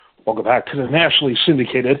Welcome back to the nationally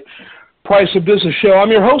syndicated Price of Business show.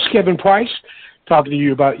 I'm your host, Kevin Price, talking to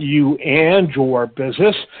you about you and your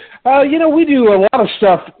business. We do a lot of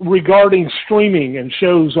stuff regarding streaming and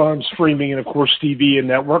shows on streaming and, of course, TV and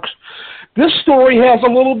networks. This story has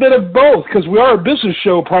a little bit of both because we are a business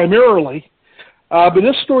show primarily. But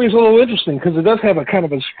this story is a little interesting because it does have a kind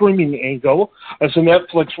of a streaming angle as a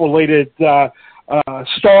Netflix-related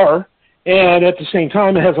star. And at the same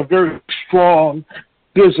time, it has a very strong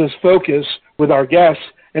business focus with our guest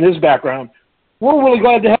and his background. We're really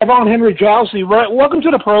glad to have on Henry Jowsey. Welcome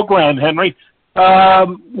to the program, Henry.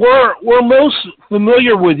 We're most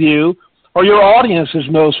familiar with you, or your audience is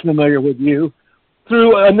most familiar with you,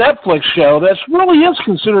 through a Netflix show that really is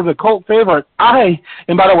considered a cult favorite.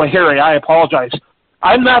 And by the way, Harry, I apologize.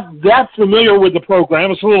 I'm not that familiar with the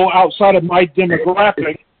program. It's a little outside of my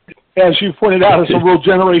demographic. As you pointed out, it's a real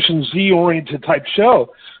Generation Z-oriented type show.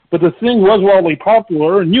 But the thing was wildly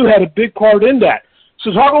popular, and you had a big part in that.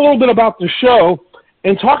 So talk a little bit about the show,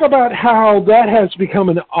 and talk about how that has become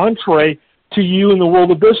an entree to you in the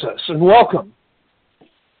world of business. And welcome.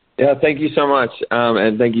 Yeah, thank you so much,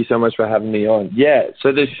 and thank you so much for having me on. Yeah,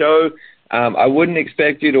 so the show, I wouldn't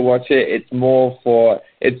expect you to watch it.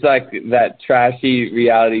 It's like that trashy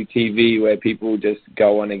reality TV where people just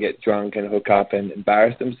go on and get drunk and hook up and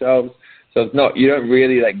embarrass themselves. So it's not, you don't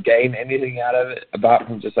really gain anything out of it apart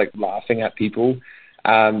from just laughing at people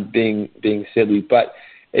being silly. But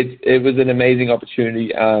it was an amazing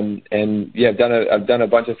opportunity, and yeah, I've done a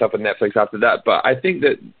bunch of stuff with Netflix after that. But I think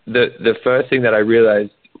that the first thing that I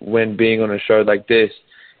realized when being on a show like this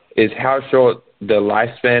is how short the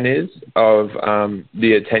lifespan is of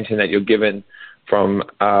the attention that you're given from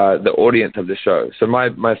the audience of the show. So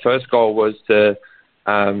my first goal was to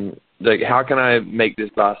how can I make this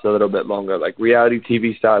last a little bit longer? Reality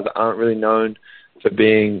TV stars aren't really known for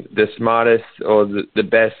being the smartest or the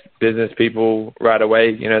best business people right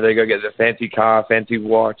away. They go get the fancy car, fancy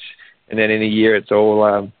watch, and then in a year it's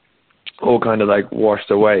all kind of washed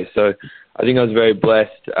away. So I think I was very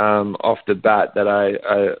blessed off the bat that I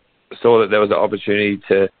saw that there was an opportunity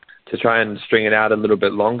to try and string it out a little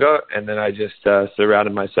bit longer, and then I just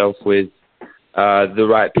surrounded myself with the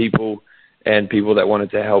right people and people that wanted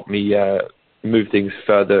to help me move things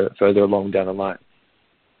further along down the line.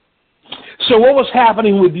 So what was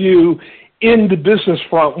happening with you in the business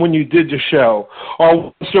front when you did the show?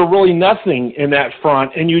 Or was there really nothing in that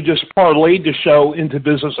front and you just parlayed the show into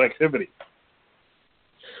business activity?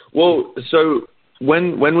 Well, so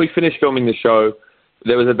when we finished filming the show,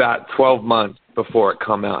 there was about 12 months before it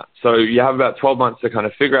come out. So you have about 12 months to kind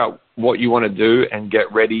of figure out what you want to do and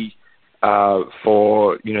get ready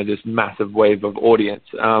for, this massive wave of audience.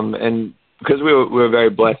 And because we were very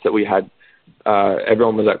blessed that we had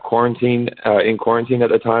everyone was in quarantine at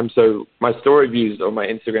the time. So my story views on my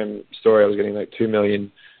Instagram story, I was getting 2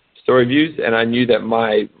 million story views, and I knew that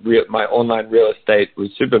my online real estate was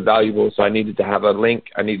super valuable. So I needed to have a link.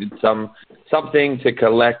 I needed something to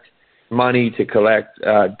collect money, to collect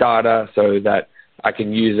data, so that I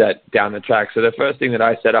can use that down the track. So the first thing that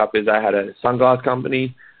I set up is I had a sunglass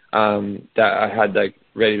company that I had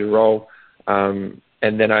ready to roll.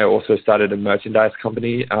 And then I also started a merchandise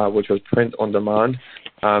company, which was print on demand.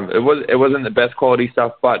 It wasn't the best quality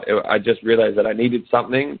stuff, but I just realized that I needed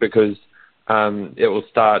something because it will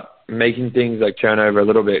start making things churn over a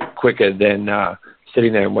little bit quicker than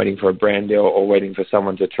sitting there and waiting for a brand deal or waiting for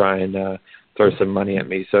someone to try and throw some money at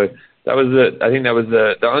me. So I think that was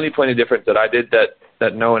the only point of difference that I did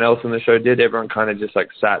that no one else on the show did. Everyone kind of just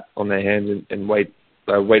sat on their hands and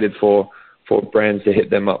waited for brands to hit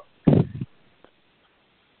them up.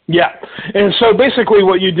 Yeah, and so basically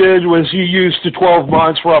what you did was you used the 12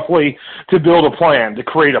 months roughly to build a plan, to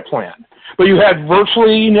create a plan. But you had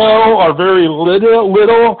virtually no or very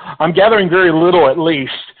little, I'm gathering very little at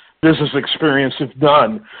least, business experience if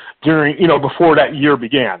done during, before that year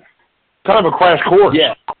began. Kind of a crash course.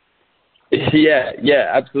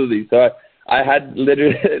 Yeah, absolutely. So I had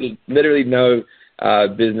literally no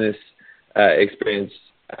business experience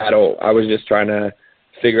at all. I was just trying to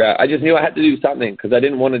figure out. I just knew I had to do something because I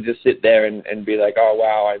didn't want to just sit there and be like, oh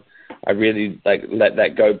wow, I really let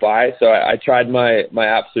that go by. So I tried my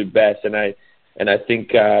absolute best, and I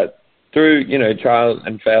think through trial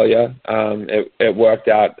and failure, it worked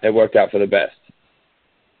out. It worked out for the best.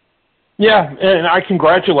 Yeah, and I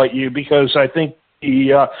congratulate you because I think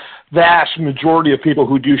the vast majority of people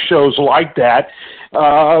who do shows like that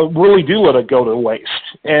really do let it go to waste.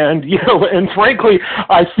 And, and frankly,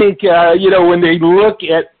 I think, when they look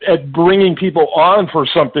at bringing people on for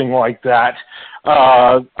something like that,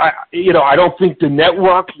 I don't think the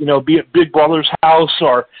network, be it Big Brother's House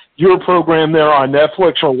or your program there on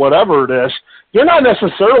Netflix or whatever it is, they're not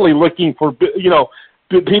necessarily looking for,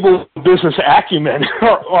 people with business acumen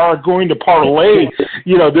are going to parlay,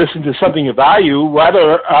 this into something of value.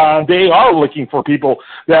 Rather, they are looking for people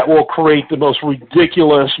that will create the most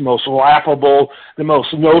ridiculous, most laughable, the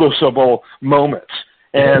most noticeable moments.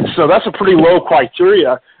 And so that's a pretty low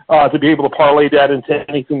criteria to be able to parlay that into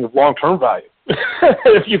anything of long-term value,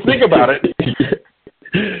 if you think about it.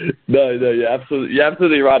 No, you're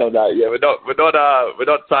absolutely right on that. Yeah, we're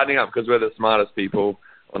not signing up because we're the smartest people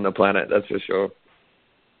on the planet. That's for sure.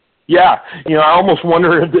 Yeah, I almost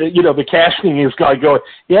wonder if the casting is going,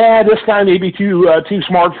 yeah, this guy may be too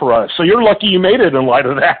smart for us. So you're lucky you made it in light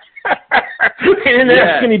of that. He didn't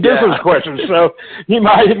ask any business questions, so he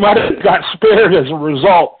might have got spared as a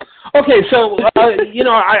result. Okay, so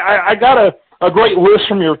I got a great list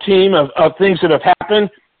from your team of things that have happened.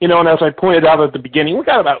 And as I pointed out at the beginning, we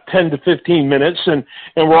got about 10 to 15 minutes, and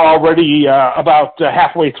we're already about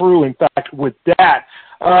halfway through, in fact, with that.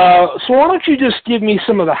 So why don't you just give me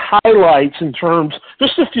some of the highlights in terms,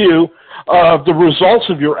 just a few, of the results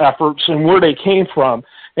of your efforts and where they came from.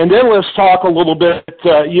 And then let's talk a little bit,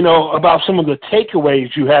 about some of the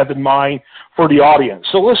takeaways you have in mind for the audience.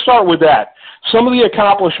 So let's start with that. Some of the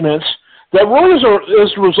accomplishments that really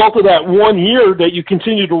is a result of that 1 year that you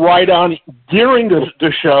continue to write on during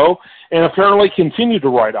the show and apparently continue to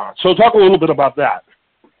write on. So talk a little bit about that.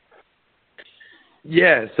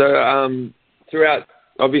 Yeah, so throughout,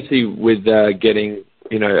 obviously with getting,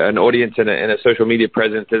 an audience and a social media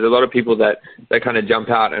presence, there's a lot of people that kind of jump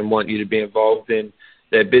out and want you to be involved in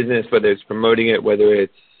their business, whether it's promoting it, whether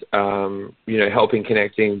it's, helping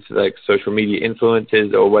connecting to like social media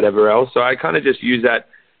influencers or whatever else. So I kind of just use that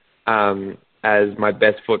as my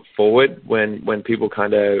best foot forward when people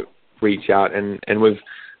kind of reach out, and we've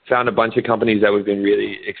found a bunch of companies that we've been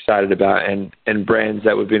really excited about and brands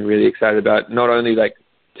that we've been really excited about, not only like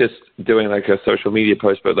just doing like a social media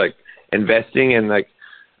post, but like investing and like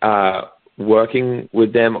working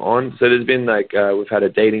with them on. So there's been like, we've had a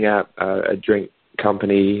dating app, a drink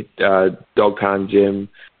company, dog pound gym,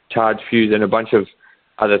 Charge Fuse, and a bunch of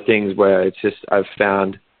other things where it's just, I've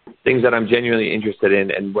found things that I'm genuinely interested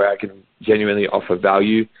in and where I can genuinely offer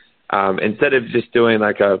value, instead of just doing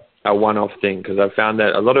like a one-off thing. Because I've found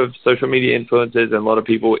that a lot of social media influencers and a lot of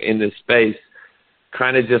people in this space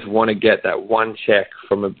kind of just want to get that one check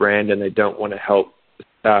from a brand, and they don't want to help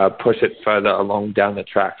push it further along down the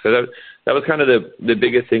track. So that was kind of the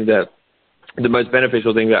biggest thing, that the most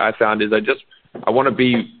beneficial thing that I found is I want to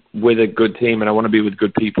be with a good team, and I want to be with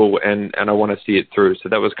good people, and I want to see it through. So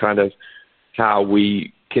that was kind of how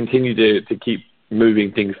we continue to keep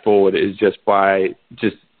moving things forward, is just by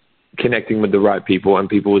just connecting with the right people and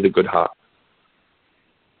people with a good heart.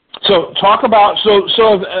 So talk about,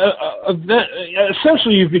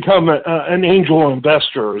 essentially you've become an angel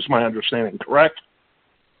investor, is my understanding, correct?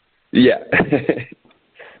 Yeah.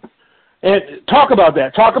 And talk about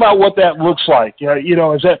that. Talk about what that looks like.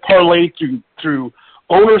 Is that parlayed through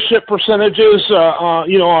ownership percentages, on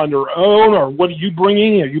your own, or what are you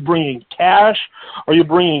bringing? Are you bringing cash? Are you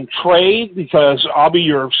bringing trade? Because I'll be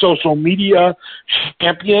your social media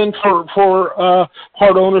champion for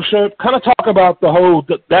part ownership. Kind of talk about that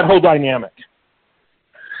whole dynamic.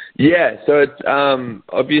 Yeah, so it's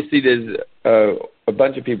obviously there's a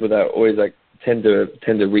bunch of people that always like tend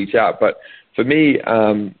to reach out, but for me,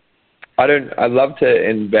 I love to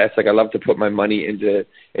invest. Like I love to put my money into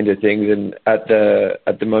things, and at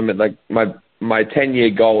the moment, like my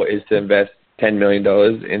 10-year goal is to invest $10 million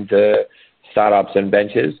into startups and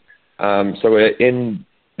ventures. So we're in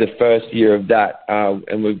the first year of that,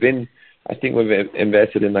 and I think we've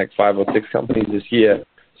invested in like 5 or 6 companies this year.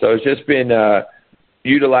 So it's just been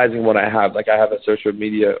utilizing what I have. Like I have a social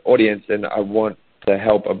media audience, and I want to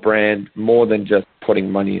help a brand more than just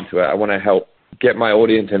putting money into it. I want to help get my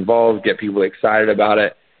audience involved, get people excited about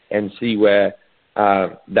it, and see where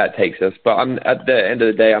that takes us. But at the end of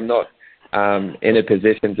the day, I'm not in a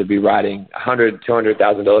position to be writing $100,000,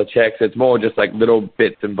 $200,000 checks. It's more just like little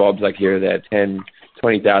bits and bobs, like here or there, 10,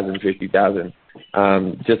 20,000, 50,000.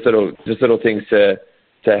 Just little things to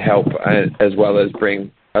help, as well as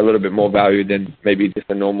bring a little bit more value than maybe just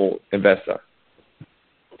a normal investor.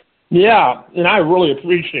 Yeah, and I really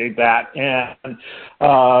appreciate that. And,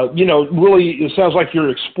 really it sounds like you're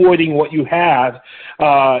exploiting what you have.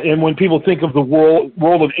 And when people think of the world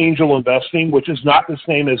of angel investing, which is not the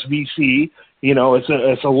same as VC,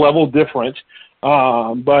 it's a level different.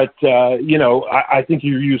 But I think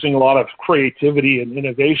you're using a lot of creativity and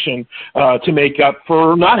innovation to make up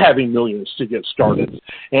for not having millions to get started.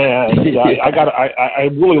 And I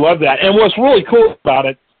really love that. And what's really cool about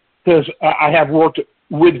it, because I have worked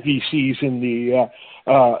with VCs in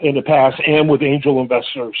the past and with angel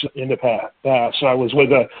investors in the past. So I was with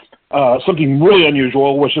something really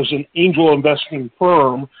unusual, which is an angel investing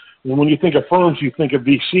firm. And when you think of firms, you think of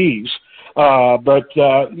VCs. But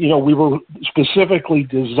we were specifically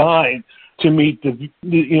designed to meet the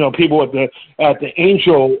people at the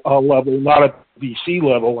angel level, not at the VC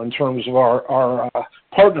level in terms of our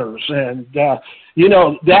partners. And, that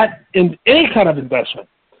in any kind of investment,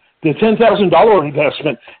 the $10,000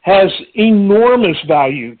 investment has enormous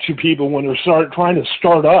value to people when they're trying to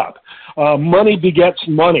start up. Money begets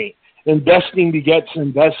money. Investing begets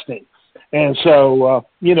investing. And so,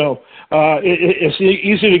 it's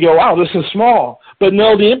easy to go, wow, this is small. But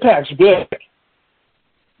no, the impact's big.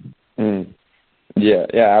 Yeah,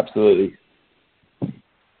 absolutely.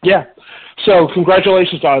 Yeah. So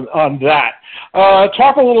congratulations on that.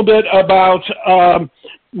 Talk a little bit about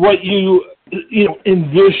what you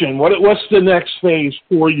envision. What's the next phase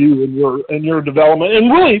for you in your development?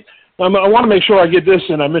 And really, I want to make sure I get this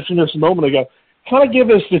in. I mentioned this a moment ago. Kind of give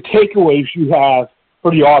us the takeaways you have for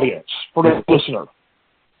the audience, for the listener.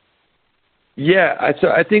 Yeah, so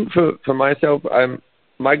I think for myself,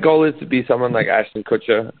 my goal is to be someone like Ashton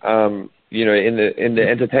Kutcher, in the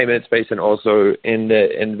entertainment space and also in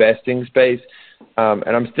the investing space.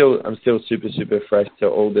 And I'm still super, super fresh to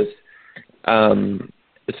all this.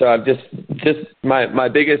 So I've just my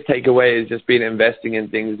biggest takeaway is just been investing in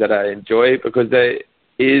things that I enjoy, because that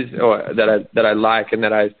I like, and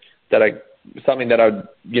that I something that I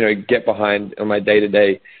get behind on my day to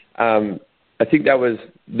day. I think that was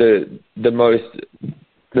the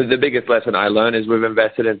biggest lesson I learned, is we've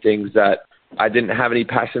invested in things that I didn't have any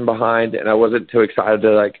passion behind, and I wasn't too excited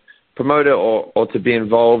to promote it or to be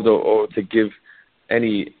involved or to give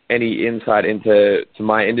any insight into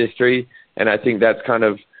my industry. And I think that's kind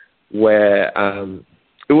of where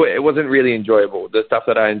it wasn't really enjoyable. The stuff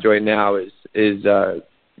that I enjoy now is things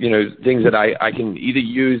that I can either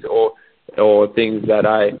use or things that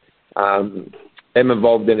I am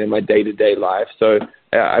involved in my day-to-day life. So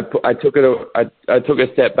I took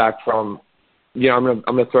a step back from, I'm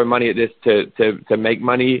gonna throw money at this to make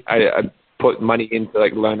money. I put money in to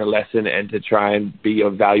learn a lesson and to try and be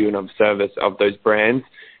of value and of service of those brands,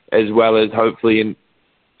 as well as hopefully in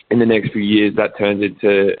the next few years that turns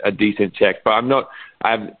into a decent check. But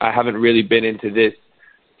I haven't really been into this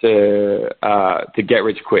to get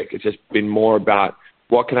rich quick. It's just been more about,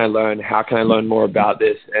 what can I learn? How can I learn more about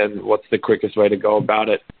this? And what's the quickest way to go about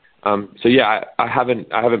it? So yeah, I haven't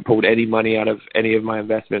pulled any money out of any of my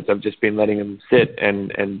investments. I've just been letting them sit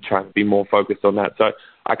and trying to be more focused on that. So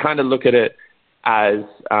I kind of look at it as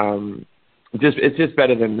it's just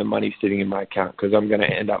better than the money sitting in my account, because I'm going to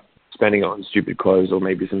end up spending it on stupid clothes or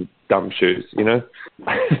maybe some dumb shoes,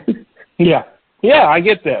 Yeah, I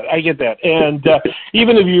get that. And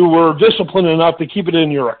even if you were disciplined enough to keep it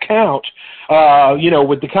in your account,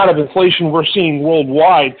 with the kind of inflation we're seeing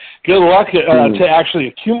worldwide, good luck to actually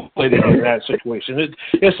accumulate it in that situation.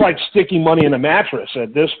 It's like sticking money in a mattress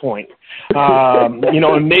at this point,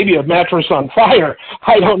 and maybe a mattress on fire.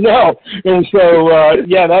 I don't know. And so,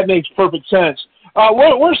 that makes perfect sense.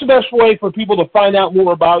 Where's the best way for people to find out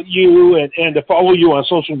more about you and to follow you on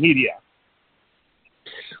social media?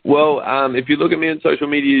 Well, if you look at me on social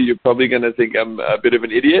media, you're probably going to think I'm a bit of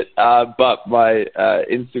an idiot. But my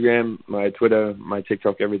Instagram, my Twitter, my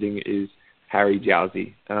TikTok, everything is Harry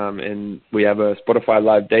Jowsey. And we have a Spotify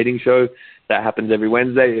live dating show that happens every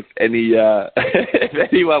Wednesday. If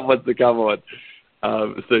anyone wants to come on.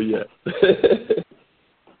 Yeah.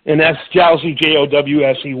 And that's Jowsey,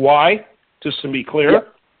 Jowsey, just to be clear.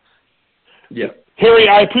 Yeah. Harry,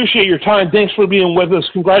 I appreciate your time. Thanks for being with us.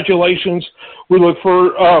 Congratulations. We look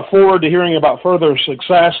forward to hearing about further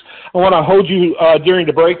success. I want to hold you during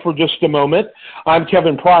the break for just a moment. I'm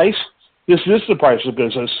Kevin Price. This is The Price of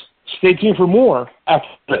Business. Stay tuned for more after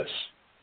this.